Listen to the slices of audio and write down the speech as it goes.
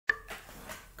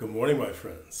Good morning, my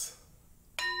friends.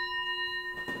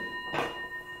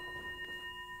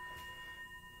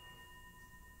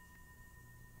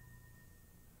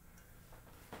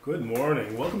 Good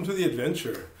morning. Welcome to the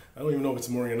adventure. I don't even know if it's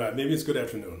morning or not. Maybe it's good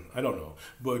afternoon. I don't know.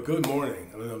 But good morning.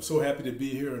 I mean, I'm so happy to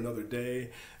be here another day.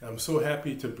 I'm so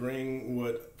happy to bring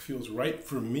what feels right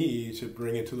for me to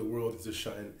bring into the world, to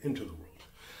shine into the world.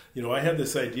 You know, I have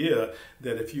this idea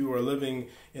that if you are living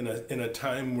in a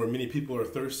time where many people are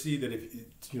thirsty, that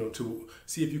to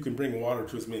see if you can bring water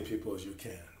to as many people as you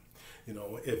can. You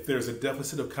know, if there's a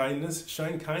deficit of kindness,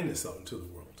 shine kindness out into the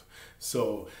world.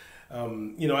 So,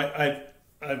 I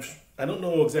don't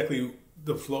know exactly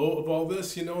the flow of all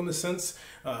this, in a sense.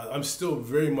 I'm still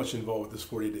very much involved with this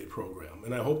 40-day program,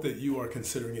 and I hope that you are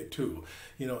considering it too.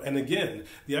 And again,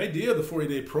 the idea of the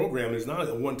 40-day program is not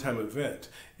a one-time event.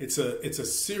 It's a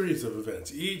series of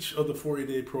events. Each of the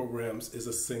 40-day programs is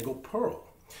a single pearl.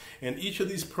 And each of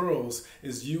these pearls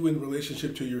is you in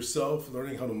relationship to yourself,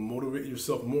 learning how to motivate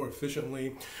yourself more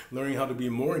efficiently, learning how to be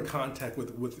more in contact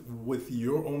with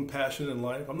your own passion in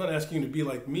life. I'm not asking you to be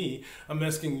like me. I'm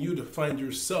asking you to find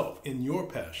yourself in your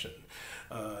passion.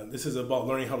 This is about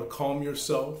learning how to calm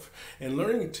yourself and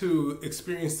learning to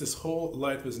experience this whole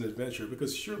life as an adventure,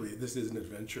 because surely this is an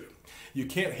adventure. You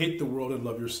can't hate the world and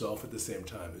love yourself at the same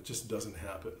time. It just doesn't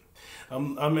happen.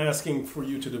 I'm asking for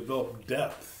you to develop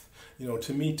depth.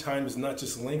 To me, time is not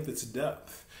just length, it's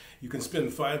depth. You can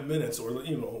spend 5 minutes, or,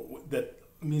 that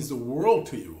means the world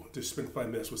to you, to spend 5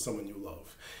 minutes with someone you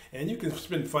love. And you can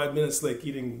spend 5 minutes like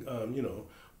eating,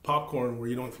 popcorn, where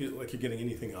you don't feel like you're getting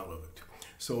anything out of it.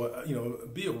 So,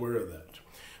 be aware of that.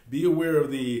 Be aware of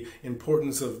the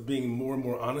importance of being more and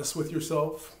more honest with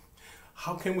yourself.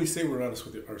 How can we say we're honest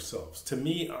with ourselves? To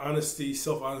me, honesty,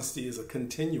 self-honesty is a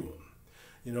continuum.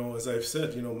 As I've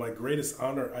said, my greatest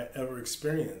honor I ever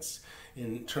experienced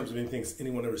in terms of anything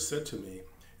anyone ever said to me,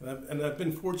 and I've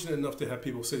been fortunate enough to have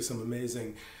people say some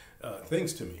amazing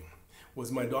things to me,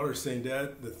 was my daughter saying,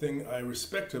 "Dad, the thing I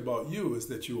respect about you is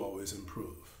that you always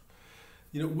improve."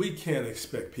 We can't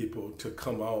expect people to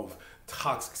come out of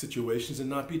toxic situations and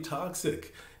not be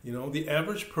toxic. The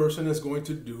average person is going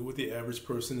to do what the average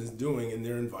person is doing in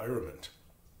their environment.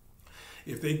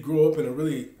 If they grow up in a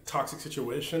really toxic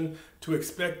situation, to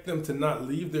expect them to not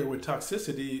leave there with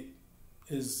toxicity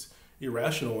is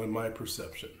irrational in my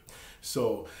perception.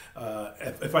 So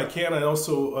if I can, I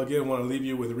also, again, want to leave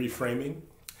you with reframing.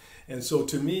 And so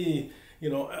to me,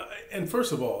 and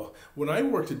first of all, what I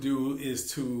work to do is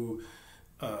to,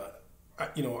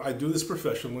 I do this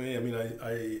professionally. I mean,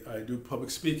 I do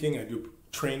public speaking, I do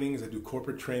trainings, I do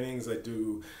corporate trainings, I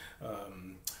do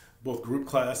both group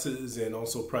classes and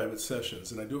also private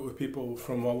sessions. And I do it with people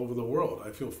from all over the world. I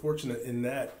feel fortunate in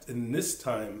this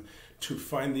time, to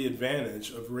find the advantage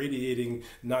of radiating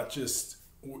not just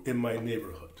in my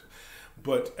neighborhood,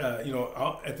 but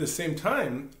at the same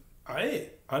time,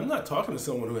 I'm not talking to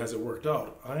someone who has it worked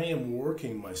out. I am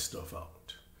working my stuff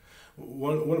out.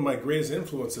 One of my greatest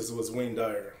influences was Wayne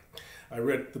Dyer. I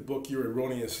read the book Your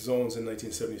Erroneous Zones in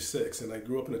 1976, and I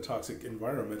grew up in a toxic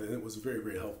environment, and it was very,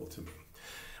 very helpful to me.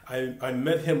 I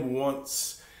met him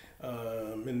once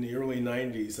in the early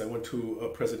 90s. I went to a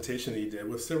presentation he did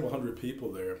with several hundred people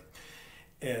there.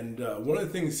 And one of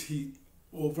the things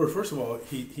first of all,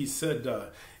 he said,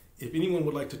 if anyone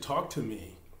would like to talk to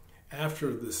me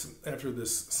after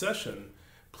this session,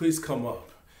 please come up.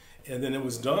 And then it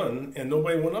was done, and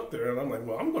nobody went up there. And I'm like,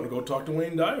 well, I'm going to go talk to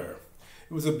Wayne Dyer.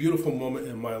 It was a beautiful moment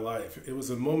in my life. It was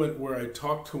a moment where I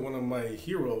talked to one of my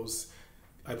heroes.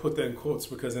 I put that in quotes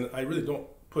because I really don't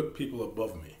put people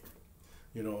above me.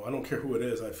 I don't care who it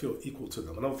is. I feel equal to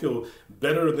them. I don't feel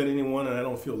better than anyone, and I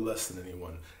don't feel less than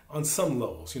anyone on some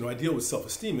levels. I deal with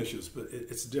self-esteem issues, but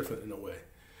it's different in a way.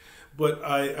 But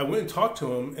I went and talked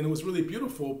to him, and it was really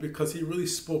beautiful because he really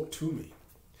spoke to me.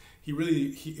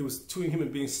 It was two human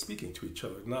beings speaking to each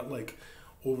other, not like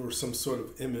over some sort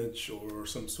of image or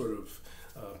some sort of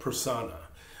persona.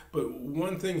 But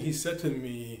one thing he said to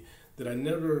me that I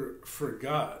never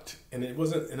forgot, and it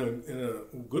wasn't in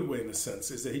a good way in a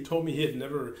sense, is that he told me he had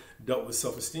never dealt with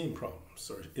self-esteem problems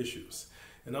or issues.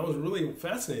 And I was really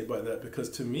fascinated by that, because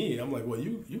to me, I'm like, well,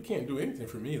 you can't do anything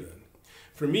for me then.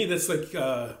 For me, that's like,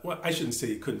 I shouldn't say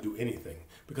he couldn't do anything,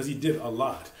 because he did a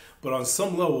lot. But on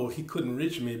some level, he couldn't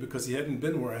reach me because he hadn't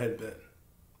been where I had been.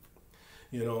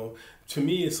 To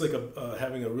me, it's like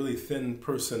having a really thin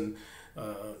person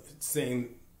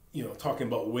saying, talking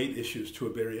about weight issues to a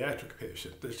bariatric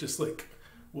patient. It's just like,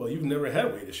 well, you've never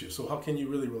had weight issues, so how can you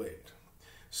really relate?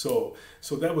 So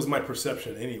that was my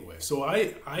perception anyway. So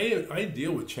I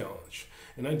deal with challenge,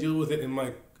 and I deal with it in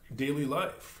my daily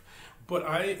life. But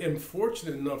I am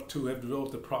fortunate enough to have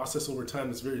developed a process over time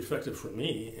that's very effective for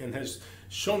me and has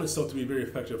shown itself to be very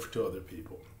effective to other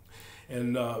people.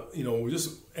 And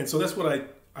and so that's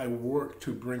what I work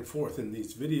to bring forth in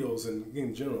these videos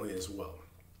and generally as well.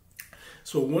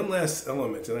 So one last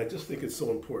element, and I just think it's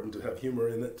so important to have humor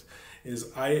in it,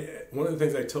 is one of the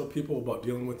things I tell people about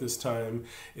dealing with this time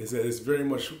is that it's very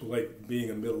much like being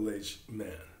a middle-aged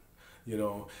man,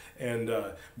 and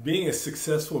being a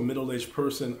successful middle-aged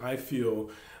person, I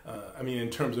feel, in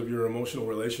terms of your emotional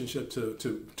relationship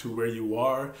to where you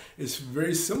are, is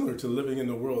very similar to living in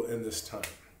the world in this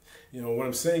time. What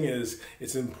I'm saying is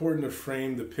it's important to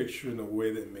frame the picture in a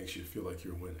way that makes you feel like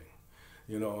you're winning.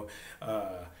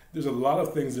 There's a lot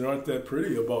of things that aren't that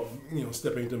pretty about,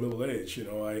 stepping into middle age.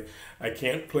 I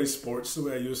can't play sports the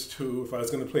way I used to. If I was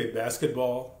going to play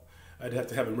basketball, I'd have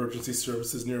to have emergency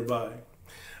services nearby.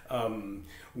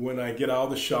 When I get out of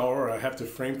the shower, I have to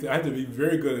I have to be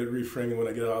very good at reframing when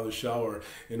I get out of the shower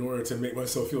in order to make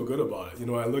myself feel good about it.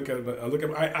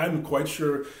 I'm quite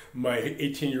sure my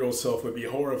 18-year-old self would be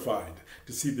horrified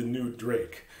to see the new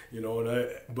Drake,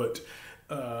 but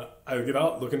I get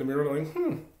out, look in the mirror, and I'm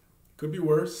like, could be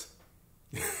worse.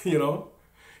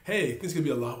 Hey, things could be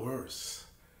a lot worse.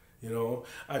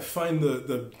 I find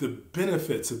the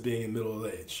benefits of being in middle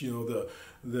age,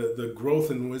 the growth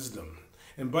and wisdom.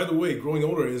 And by the way, growing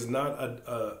older is not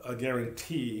a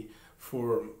guarantee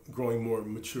for growing more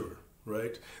mature,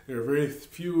 right? There are very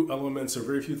few elements or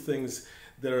very few things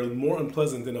that are more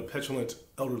unpleasant than a petulant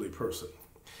elderly person.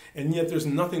 And yet there's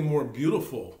nothing more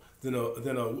beautiful than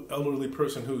an elderly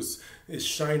person is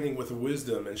shining with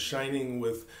wisdom and shining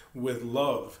with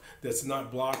love that's not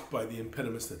blocked by the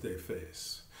impediments that they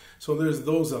face. So there's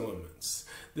those elements.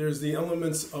 There's the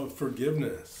elements of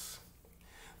forgiveness,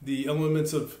 the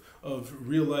elements of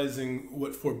realizing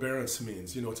what forbearance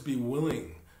means, to be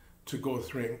willing to go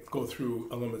through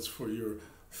elements for your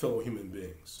fellow human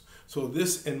beings. So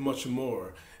this and much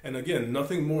more. And again,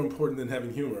 nothing more important than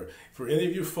having humor. For any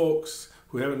of you folks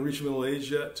who haven't reached middle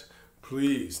age yet,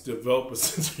 please develop a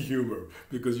sense of humor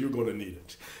because you're going to need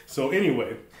it. So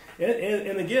anyway,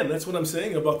 and again, that's what I'm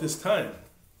saying about this time.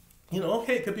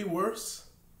 Okay, it could be worse.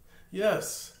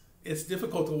 Yes, it's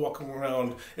difficult to walk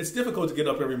around. It's difficult to get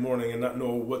up every morning and not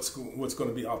know what's going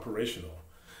to be operational.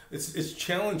 It's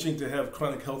challenging to have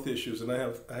chronic health issues, and I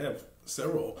have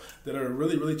several that are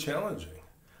really, really challenging.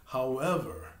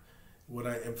 However, what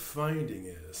I am finding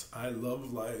is I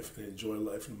love life and enjoy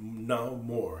life now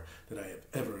more than I have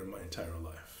ever in my entire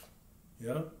life.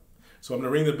 Yeah? So I'm going to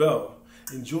ring the bell.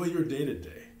 Enjoy your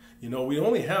day-to-day. We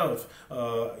only have,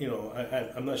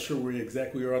 I'm not sure where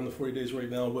exactly we are on the 40 days right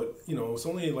now, but, it's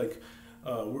only like,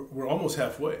 we're almost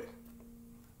halfway,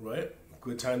 right?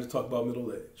 Good time to talk about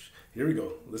middle age. Here we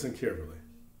go. Listen carefully.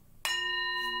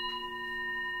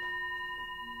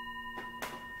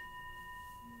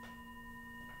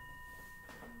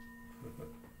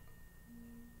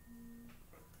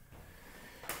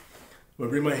 I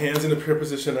bring my hands in a prayer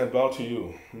position. I bow to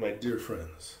you, my dear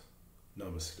friends.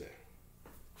 Namaste.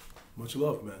 Much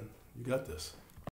love, man. You got this.